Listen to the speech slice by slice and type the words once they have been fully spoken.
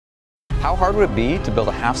How hard would it be to build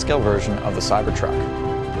a half-scale version of the Cybertruck?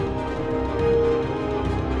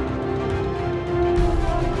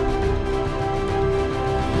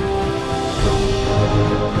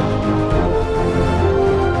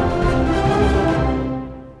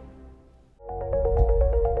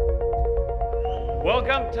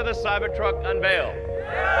 Welcome to the Cybertruck unveil.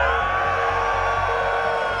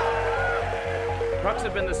 Trucks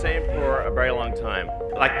have been the same for a very long time.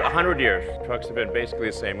 Like 100 years, trucks have been basically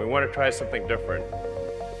the same. We want to try something different.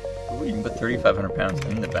 Ooh, you can put 3,500 pounds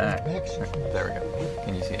in the back. There we go.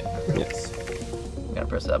 Can you see it? Yes. You gotta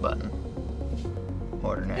press that button.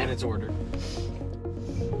 Order now. And it's ordered.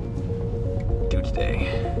 Due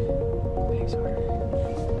today. Thanks, order.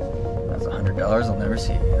 That's $100 I'll never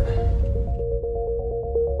see again.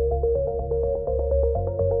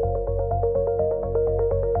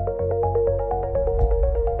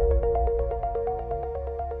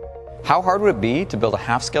 How hard would it be to build a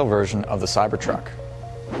half-scale version of the Cybertruck?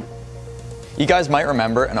 You guys might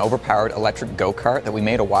remember an overpowered electric go-kart that we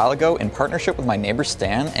made a while ago in partnership with my neighbor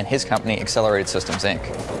Stan and his company Accelerated Systems Inc.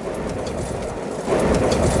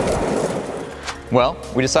 Well,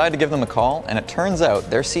 we decided to give them a call, and it turns out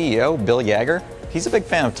their CEO, Bill Yeager, he's a big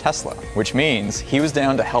fan of Tesla, which means he was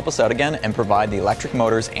down to help us out again and provide the electric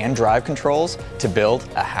motors and drive controls to build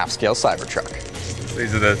a half-scale Cybertruck.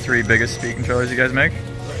 These are the 3 biggest speed controllers you guys make?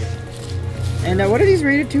 And what are these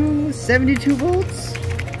rated to? 72 volts?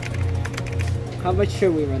 How much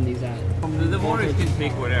should we run these at? The motors can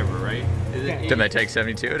take whatever, right? Okay. Did they take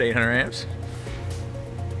 72 at 800 amps?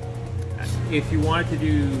 If you wanted to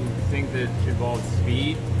do things that involve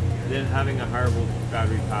speed, then having a higher voltage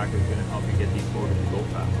battery pack is going to help you get these motors to go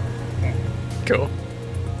faster. Okay. Cool.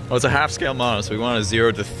 Well, it's a half-scale model, so we want a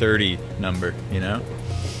 0 to 30 number, you know?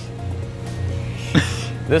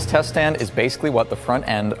 This test stand is basically what the front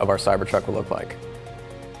end of our Cybertruck will look like.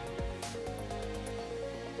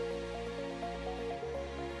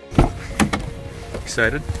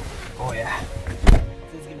 Excited? Oh yeah.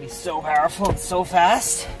 This is gonna be so powerful and so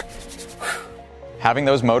fast. Having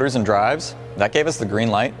those motors and drives, that gave us the green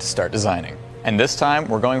light to start designing. And this time,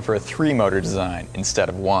 we're going for a 3-motor design instead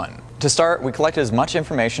of 1. To start, we collected as much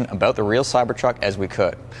information about the real Cybertruck as we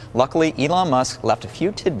could. Luckily, Elon Musk left a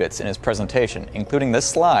few tidbits in his presentation, including this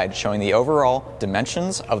slide showing the overall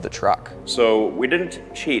dimensions of the truck. So we didn't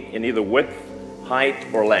cheat in either width, height,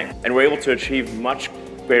 or length, and we're able to achieve much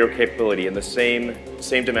greater capability in the same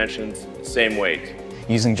dimensions, same weight.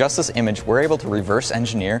 Using just this image, we're able to reverse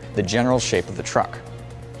engineer the general shape of the truck.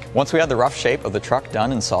 Once we had the rough shape of the truck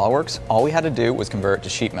done in SolidWorks, all we had to do was convert it to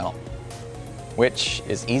sheet metal, which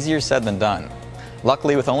is easier said than done.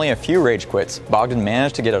 Luckily, with only a few rage quits, Bogdan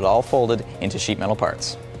managed to get it all folded into sheet metal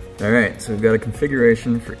parts. Alright, so we've got a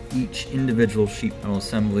configuration for each individual sheet metal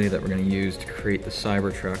assembly that we're going to use to create the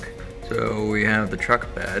Cybertruck. So we have the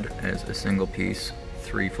truck bed as a single piece,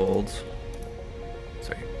 5 folds.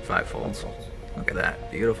 Look at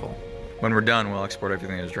that, beautiful. When we're done, we'll export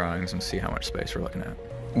everything as drawings and see how much space we're looking at.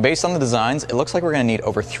 Based on the designs, it looks like we're going to need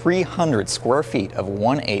over 300 square feet of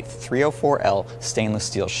 1/8 304L stainless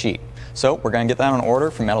steel sheet. So we're going to get that on order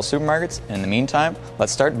from metal supermarkets, and in the meantime,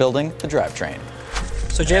 let's start building the drivetrain.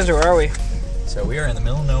 So James, where are we? So we are in the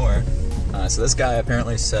middle of nowhere. So this guy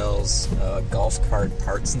apparently sells golf cart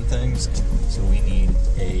parts and things, so we need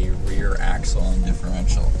a rear axle and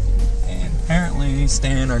differential. And apparently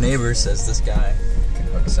Stan, our neighbor, says this guy can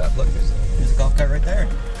hook us up. Look, there's a golf cart right there.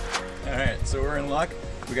 Alright, so we're in luck.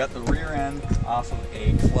 We got the rear end off of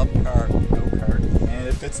a club car go-kart, and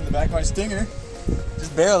it fits in the back of my Stinger,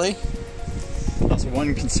 just barely. Also,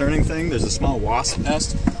 one concerning thing, there's a small wasp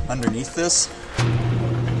nest underneath this.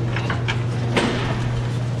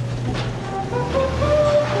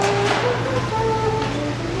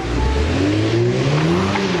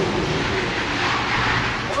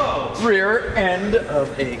 Rear end of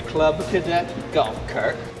a Club Cadet golf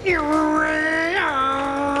cart.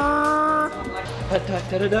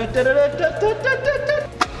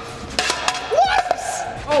 Wasps!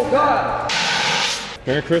 Oh God!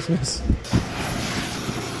 Merry Christmas.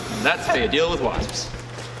 And that's how you deal with wasps.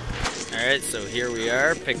 Alright, so here we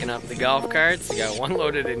are picking up the golf carts. We got one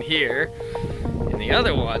loaded in here, and the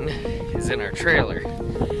other one is in our trailer.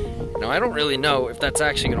 Now I don't really know if that's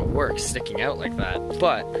actually going to work sticking out like that,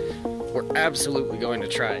 but we're absolutely going to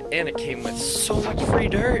try it. And it came with so much free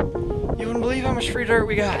dirt. You wouldn't believe how much free dirt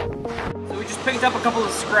we got. So we just picked up a couple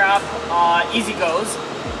of scrap Easy Goes,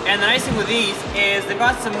 and the nice thing with these is they've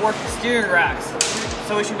got some working steering racks.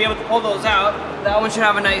 So we should be able to pull those out. That one should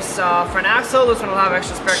have a nice front axle. This one will have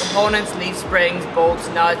extra spare components, leaf springs, bolts,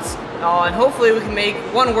 nuts, and hopefully we can make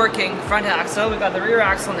one working front axle. We've got the rear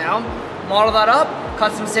axle now. Model that up,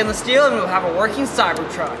 cut some stainless steel, and we'll have a working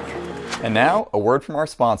Cybertruck. And now, a word from our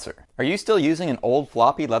sponsor. Are you still using an old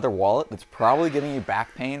floppy leather wallet that's probably giving you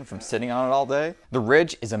back pain from sitting on it all day? The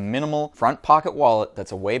Ridge is a minimal front pocket wallet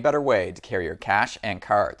that's a way better way to carry your cash and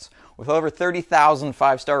cards. With over 30,000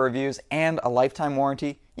 5-star reviews and a lifetime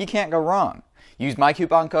warranty, you can't go wrong. Use my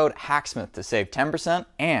coupon code HACKSMITH to save 10%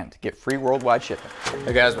 and get free worldwide shipping.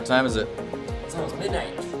 Hey guys, what time is it? It's almost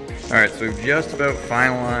midnight. Alright, so we've just about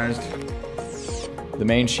finalized the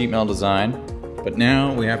main sheet metal design, but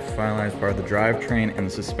now we have to finalize part of the drivetrain and the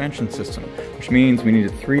suspension system, which means we need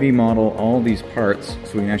to 3D model all these parts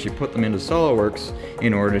so we can actually put them into SolidWorks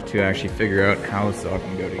in order to actually figure out how this all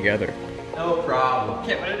can go together. No problem.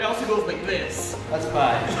 Okay, but it also goes like this. That's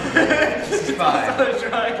fine. This is fine. That's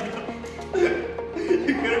right.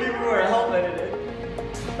 You're gonna need more help than it is.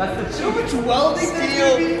 That's the cheapest. Welding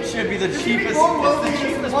steel should be the cheapest. It's the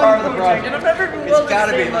cheapest part of the project. And I've never been It's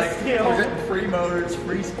gotta be like steel. we're getting free motors,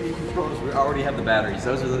 free speed controls. We already have the batteries.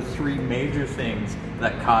 Those are the three major things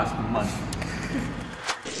that cost money.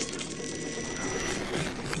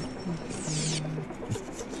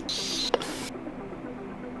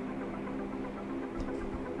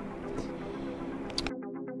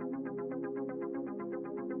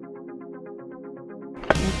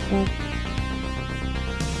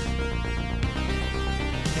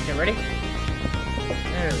 Okay, ready?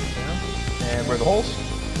 There we go. And where are the holes?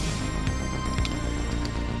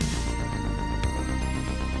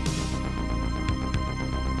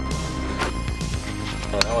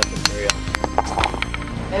 Oh, I like this area.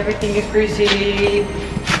 Everything is greasy.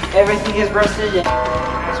 Everything is rusted. There's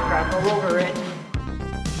crap all over it.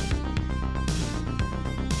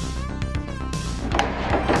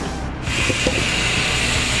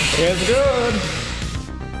 It's good.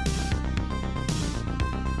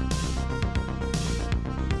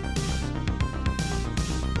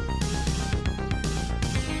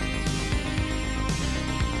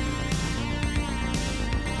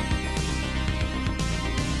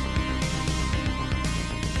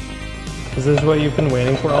 Is this what you've been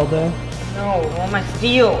waiting for all day? No, I want my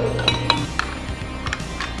steel.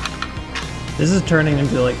 This is turning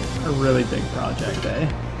into like a really big project, eh?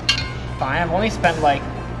 Fine, I've only spent like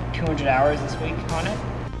 200 hours this week on it.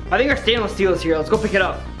 I think our stainless steel is here. Let's go pick it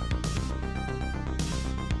up.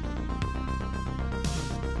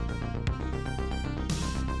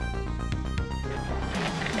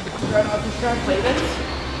 Right off this track, Clayton.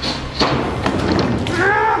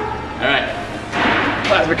 Alright.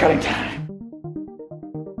 Plasma cutting time.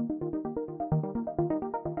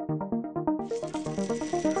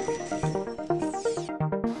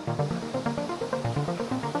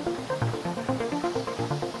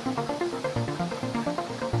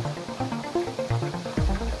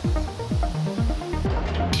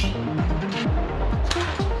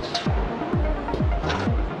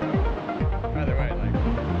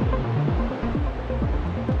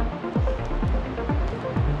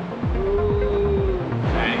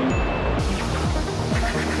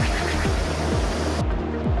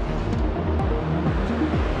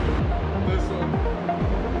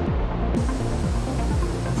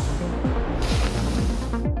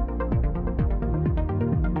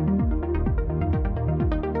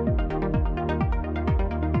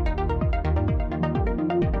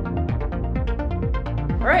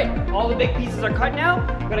 Alright, all the big pieces are cut now.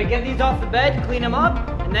 We're gonna get these off the bed, clean them up,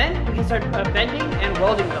 and then we can start bending and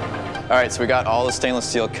welding them. Alright, so we got all the stainless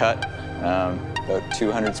steel cut, about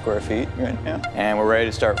 200 square feet right now. And we're ready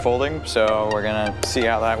to start folding, so we're gonna see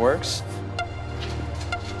how that works.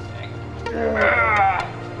 Look at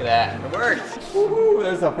that, it worked! Woohoo,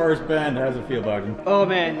 there's the first bend. How's it feel, Bogdan? Oh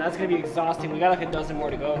man, that's gonna be exhausting. We got like a dozen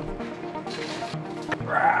more to go.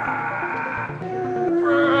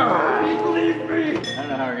 Believe me! I don't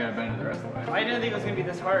know how we're gonna bend it the rest of the way. I didn't think it was gonna be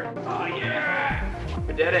this hard. Oh yeah!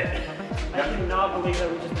 We did it! I cannot believe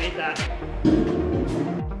that we just made that.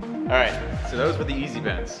 Alright, so those were the easy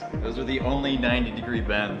bends. Those were the only 90-degree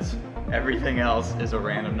bends. Everything else is a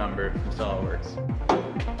random number from SolidWorks.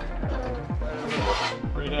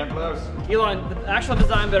 Pretty damn close. Elon, the actual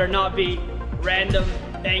design better not be random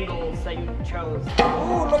angles that you chose.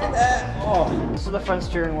 Ooh, look at that! Oh. This is the front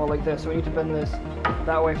steering wheel like this, so we need to bend this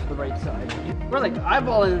that way for the right side. We're like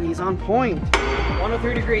eyeballing these on point.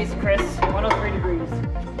 103 degrees, Chris. 103 degrees.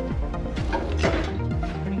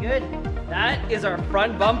 Pretty good. That is our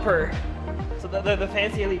front bumper. So the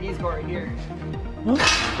fancy LEDs go right here.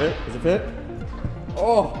 Fit? Does it fit?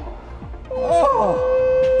 Oh!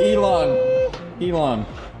 Oh! Elon.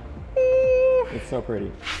 It's so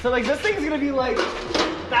pretty. So like this thing's gonna be like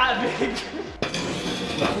that big.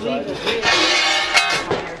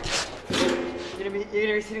 You're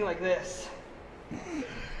gonna be sitting like this.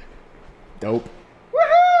 Dope.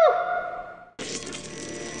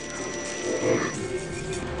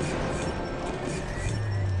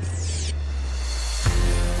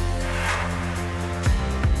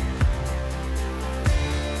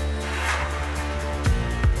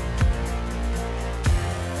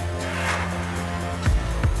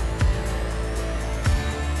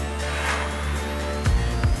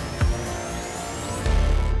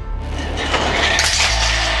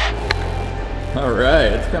 All right,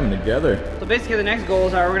 it's coming together. So basically the next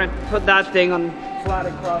goals are we're gonna put that thing on flat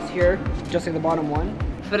across here, just like the bottom one.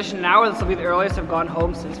 Finish in an hour, this will be the earliest I've gone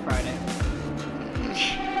home since Friday.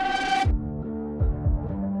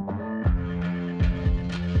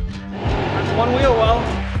 That's one wheel well.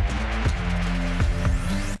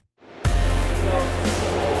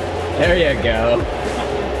 There you go.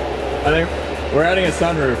 I think we're adding a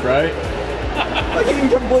sunroof, right? Like you can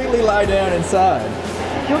completely lie down inside.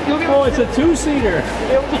 Oh, it's a two-seater.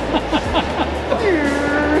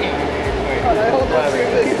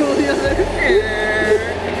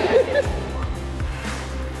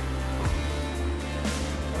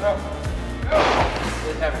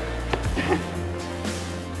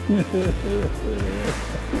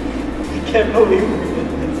 Can't believe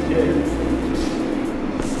it.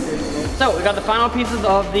 So we got the final pieces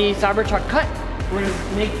of the Cybertruck cut. We're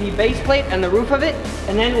gonna make the base plate and the roof of it,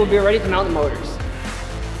 and then we'll be ready to mount the motors.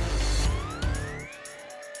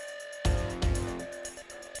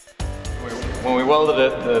 When we welded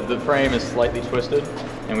it, the frame is slightly twisted,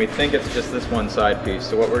 and we think it's just this one side piece.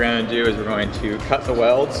 So what we're going to do is we're going to cut the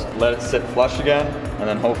welds, let it sit flush again, and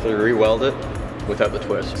then hopefully re-weld it without the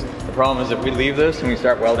twist. The problem is if we leave this and we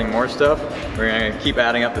start welding more stuff, we're going to keep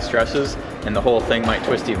adding up the stresses, and the whole thing might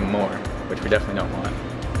twist even more, which we definitely don't want.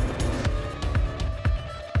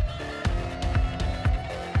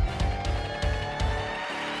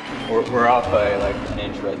 We're off by like an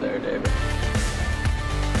inch right there, David.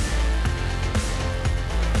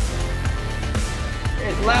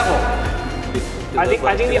 It's level. I think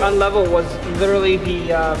the unlevel was literally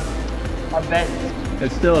the a bend.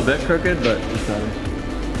 It's still a bit crooked, but it's better.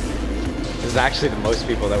 This is actually the most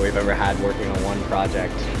people that we've ever had working on one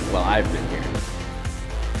project while I've been here.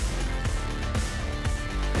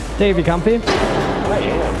 Dave, you comfy?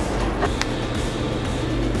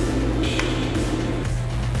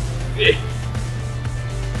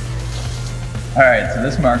 Alright, so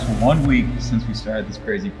this marks 1 week since we started this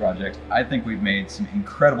crazy project. I think we've made some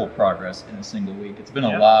incredible progress in a single week. It's been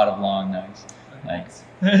a lot of long nights. Like,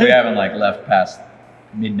 we haven't like left past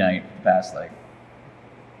midnight the past like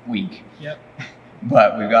week. Yep.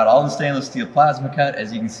 But we've got all the stainless steel plasma cut.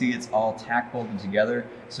 As you can see, it's all tack bolted together.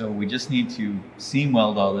 So we just need to seam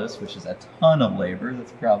weld all this, which is a ton of labor.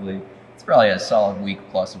 It's probably a solid week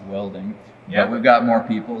plus of welding. Yep. But we've got more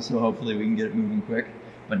people, so hopefully we can get it moving quick.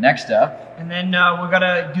 But next up, and then we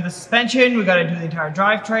gotta do the suspension, we gotta do the entire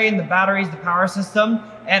drivetrain, the batteries, the power system,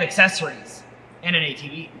 and accessories, and an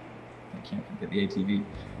ATV. I can't forget the ATV.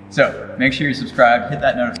 So make sure you're subscribed, hit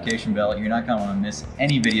that notification bell. You're not gonna wanna miss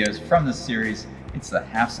any videos from this series. It's the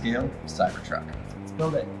half-scale Cybertruck. Let's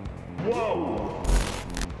build it. Whoa!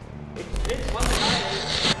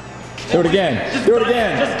 Do it again. Do it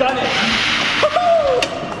again. Just done it.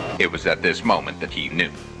 It was at this moment that he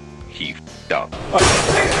knew. He f***ed up.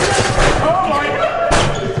 Oh my God!